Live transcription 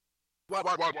I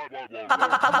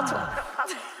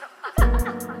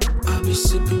be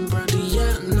sipping brandy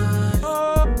at night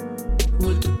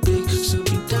with the big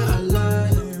soupy that I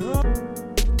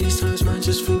like. These times, man,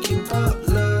 just thinking about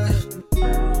life.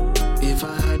 If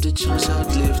I had the chance,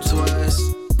 I'd live twice.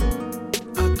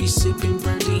 I be sipping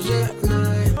brandy at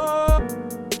night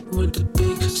with the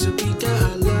big soupy that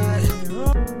I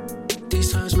like.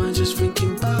 These times, man, just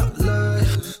thinking about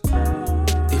life.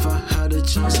 If I had a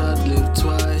chance, I'd live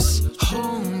twice.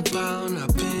 Homebound,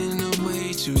 I've been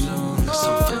away too long.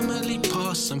 Some family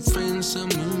past, some friends are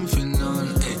moving on.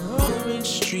 And orange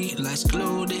street lights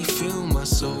glow, they fill my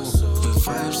soul. With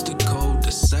vibes the cold,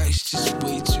 the sight's just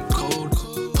way too cold.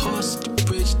 Past the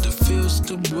bridge, the fields,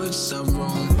 the woods I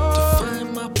roam. To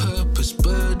find my purpose,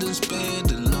 burdens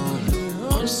bared alone.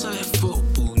 On-site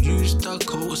football, used our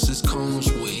coats as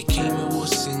cones. Where came it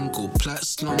was single,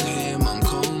 plaits, long hair, man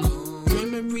comb.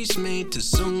 Memories made the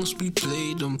songs we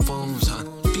played on phones, huh?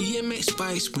 BMX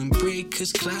bikes,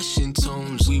 windbreakers, clashing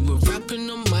tones. We were rapping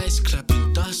on mics,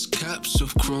 clapping dust caps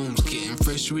of chromes. Getting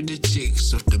fresh with the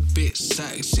chicks of the bit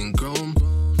sacks and grown.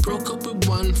 Broke up with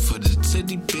one for the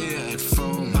teddy bear I'd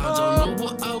thrown. I don't know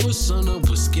what I was on, I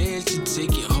was scared to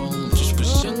take it home. Just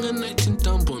was young and acting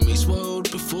dumb, boy meets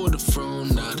world before the throne.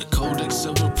 Now the codex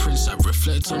of a prince I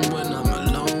reflect on when I'm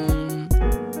alone.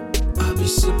 I be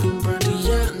sipping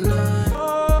brandy at night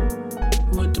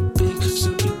with the big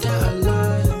soupy that I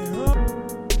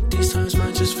like. These times,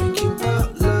 man, just thinking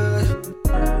about life.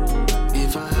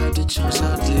 If I had the chance,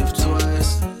 I'd live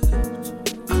twice.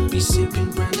 I'd be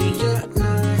sipping brandy at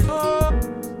night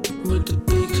with the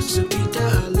big soupy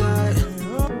that I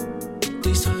like.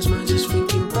 These times, man, just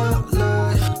thinking about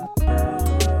life.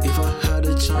 If I had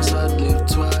a chance, I'd live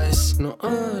twice. No,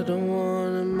 I don't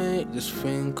wanna make this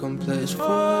thing complex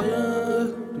for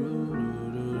you.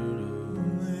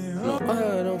 No,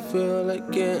 I don't feel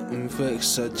like getting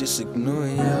vexed, I just ignore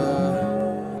ya.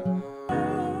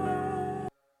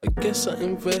 I guess I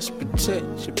invest,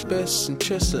 protect your best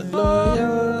interest at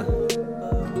lawyer.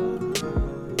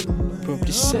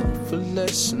 Probably set for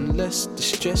less and less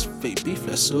distress, fake beef,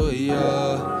 that's all ya.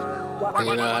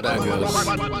 You know how that goes.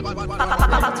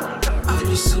 I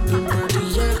be sipping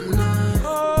brandy at night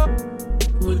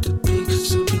with the big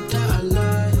soupy that I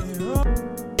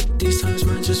like. These times,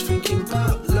 man, just thinking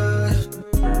about life.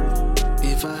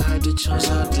 If I had the chance,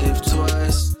 I'd live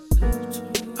twice.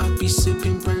 I'd be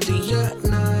sipping brandy at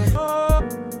night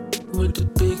with the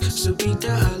big soupy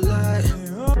that I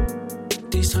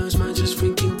like. These times, man, just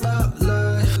thinking about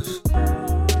life.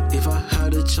 If I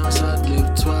had a chance, I'd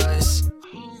live twice.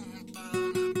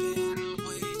 Homebound, I've been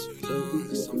away too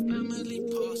long. Some family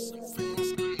past, some friends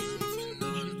are moving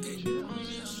on. And on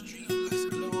the street, lights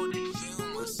glow, they fill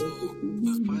my soul.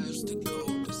 With vibes to go,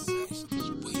 the sex is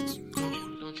way too cold.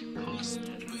 Past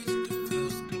the bridge, the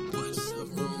fields, the woods are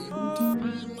wrong. To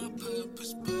find my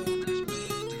purpose, burdens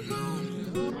bared alone.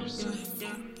 On-site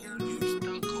football, used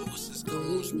our coats as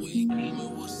goals. Where came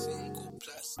it was single,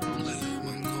 plaits, long hair,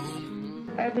 man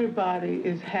comb. Everybody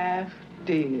is half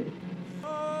dead.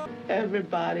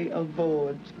 Everybody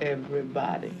avoids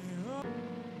everybody.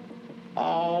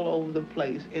 All over the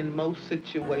place, in most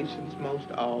situations, most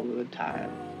all of the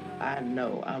time. I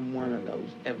know I'm one of those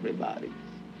everybody's.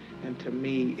 And to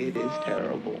me, it is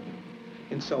terrible.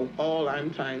 And so all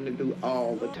I'm trying to do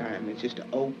all the time is just to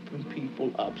open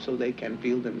people up so they can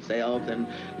feel themselves and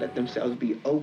let themselves be open.